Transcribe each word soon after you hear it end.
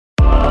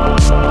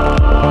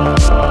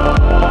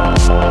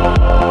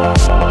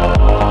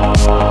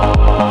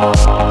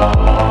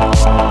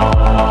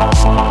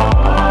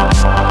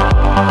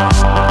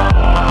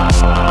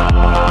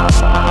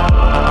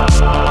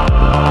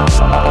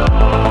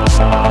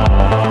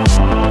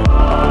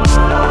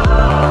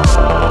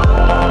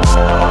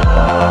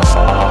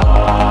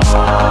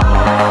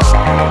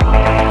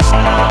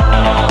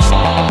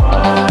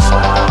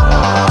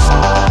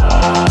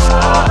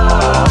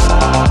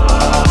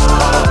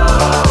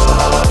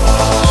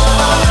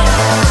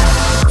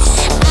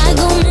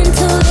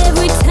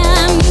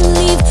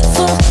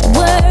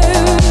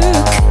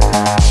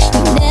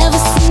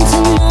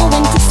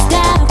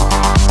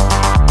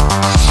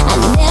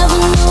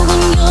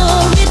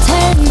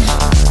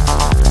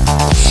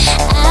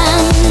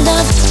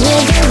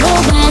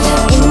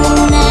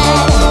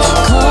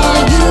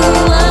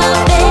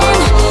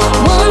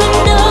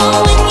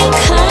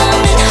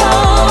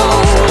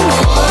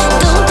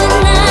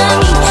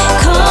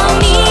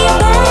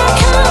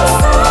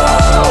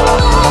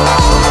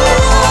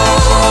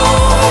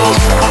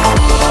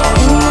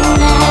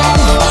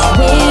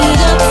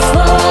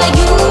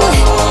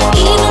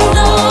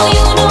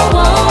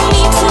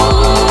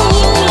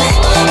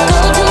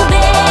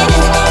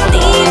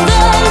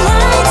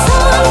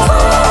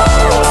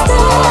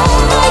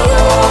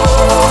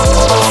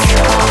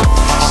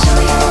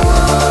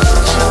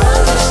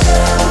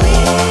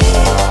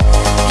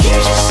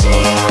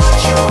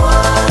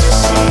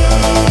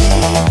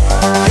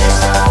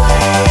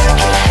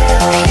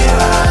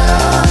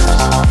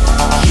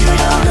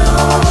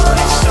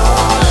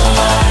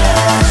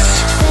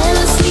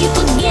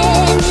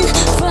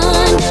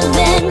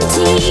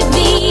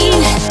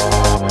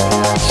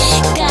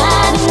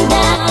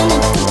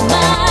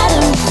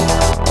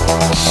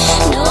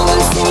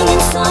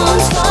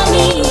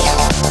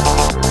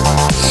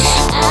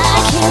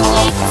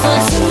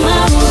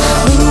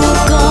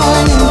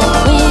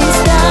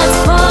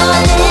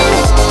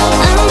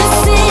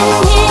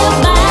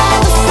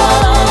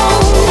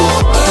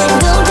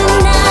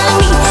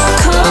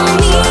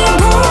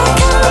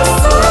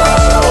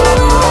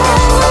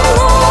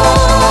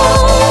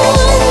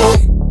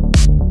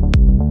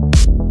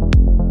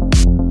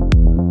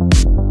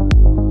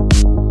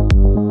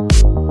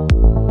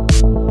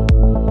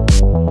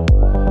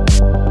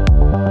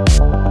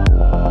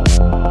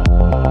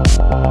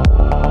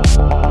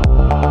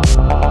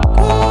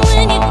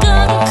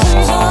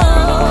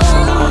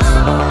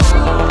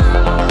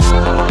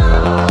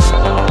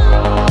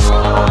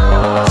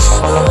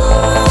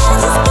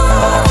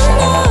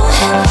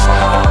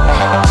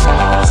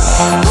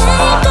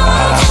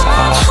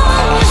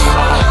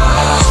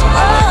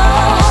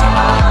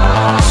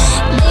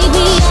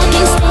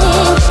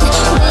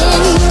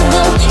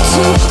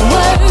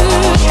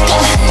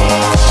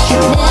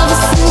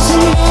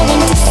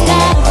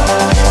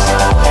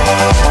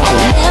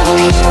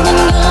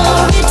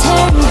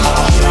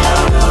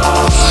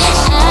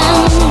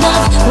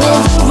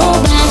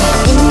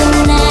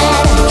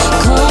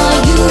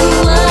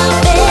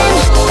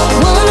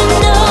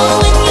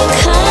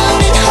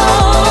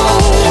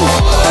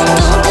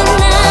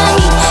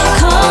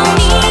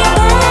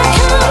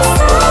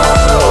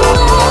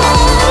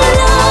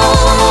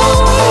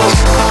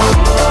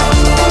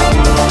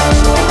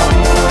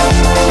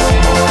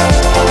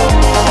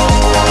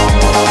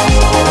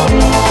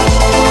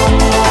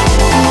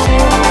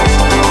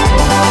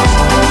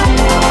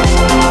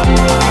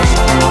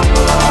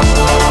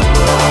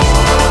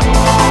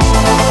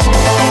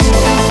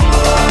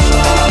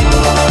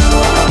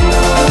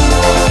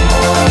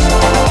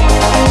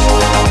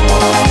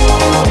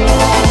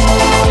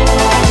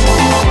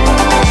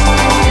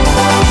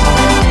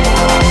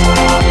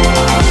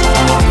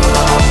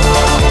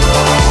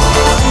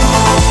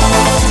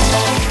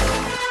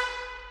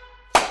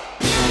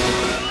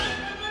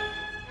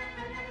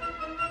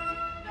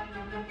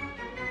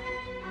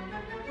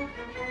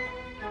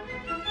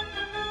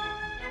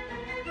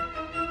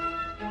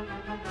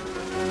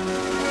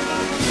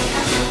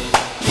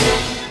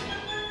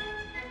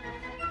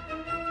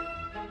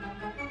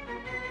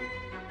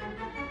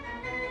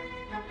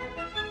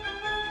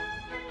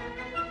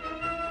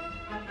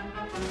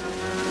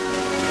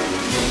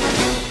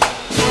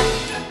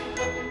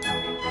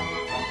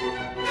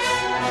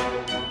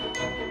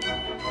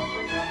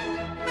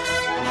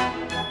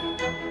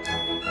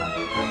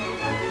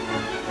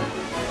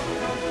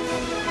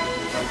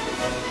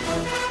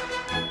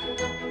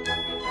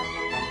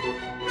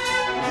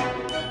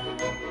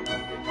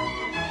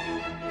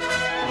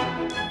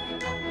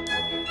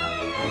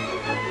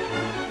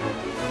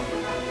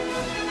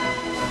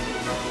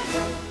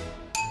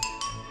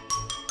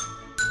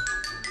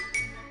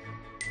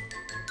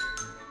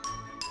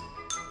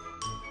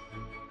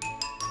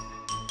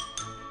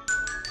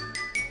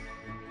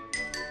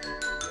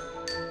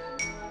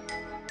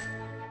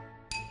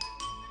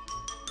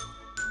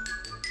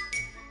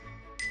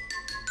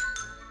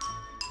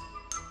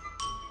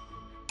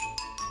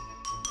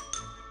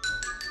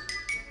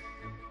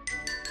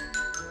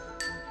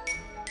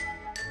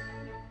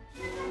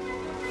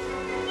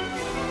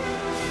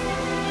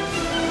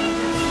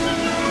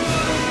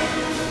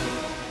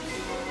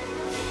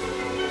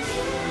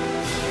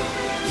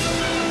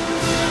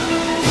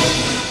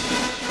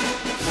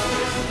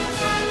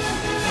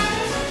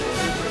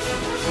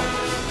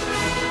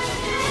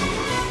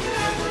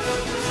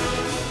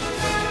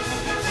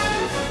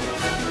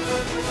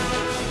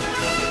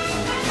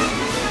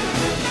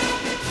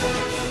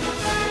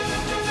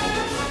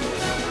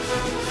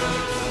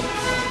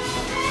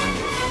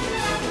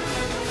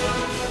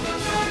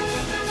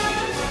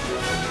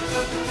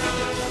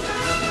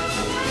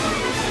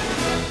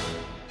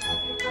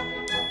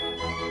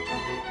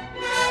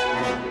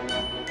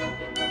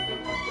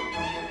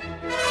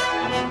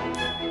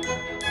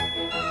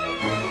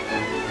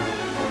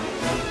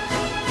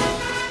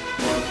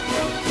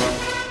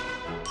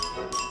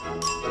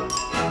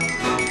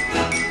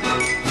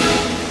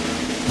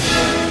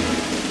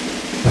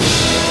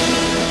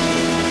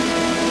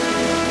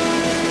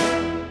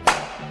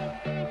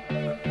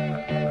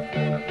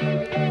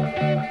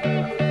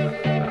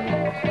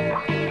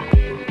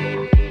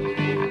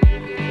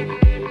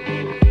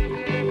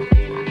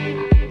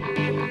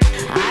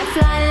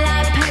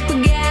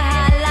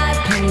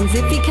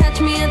planes. If you catch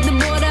me at the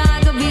border,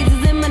 I got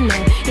visas in my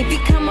name. If you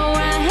come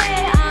around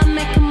here, I'll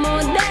make them all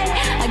day.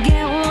 I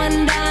get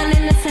one down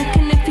in a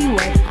second if you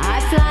wait. I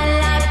fly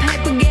like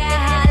paper, get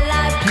high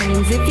like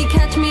planes. If you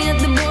catch me at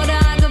the border,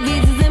 I got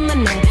visas in my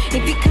name.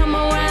 If you come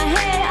around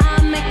here,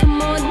 I'll make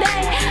them all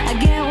day. I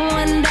get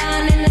one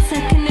down in a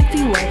second if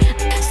you wait.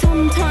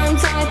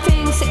 Sometimes I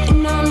think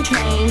sitting on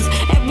trains.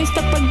 Every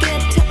step I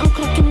get to, I'm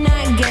clocking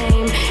that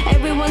game.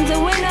 Everyone's a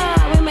winner,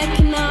 we're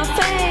making our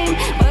fame.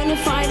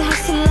 Bonafide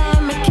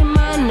hustler, making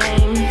my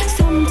name.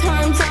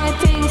 Sometimes I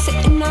think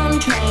sitting on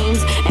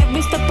trains.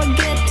 Every step I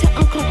get to,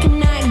 I'm clocking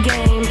that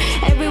game.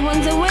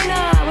 Everyone's a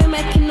winner, we're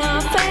making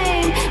our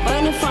fame.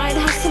 Bonafide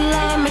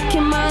hustler,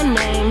 making my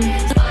name.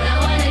 All I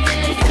wanna do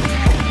is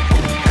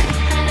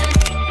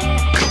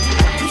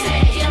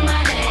take your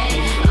money.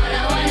 All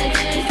I wanna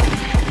do is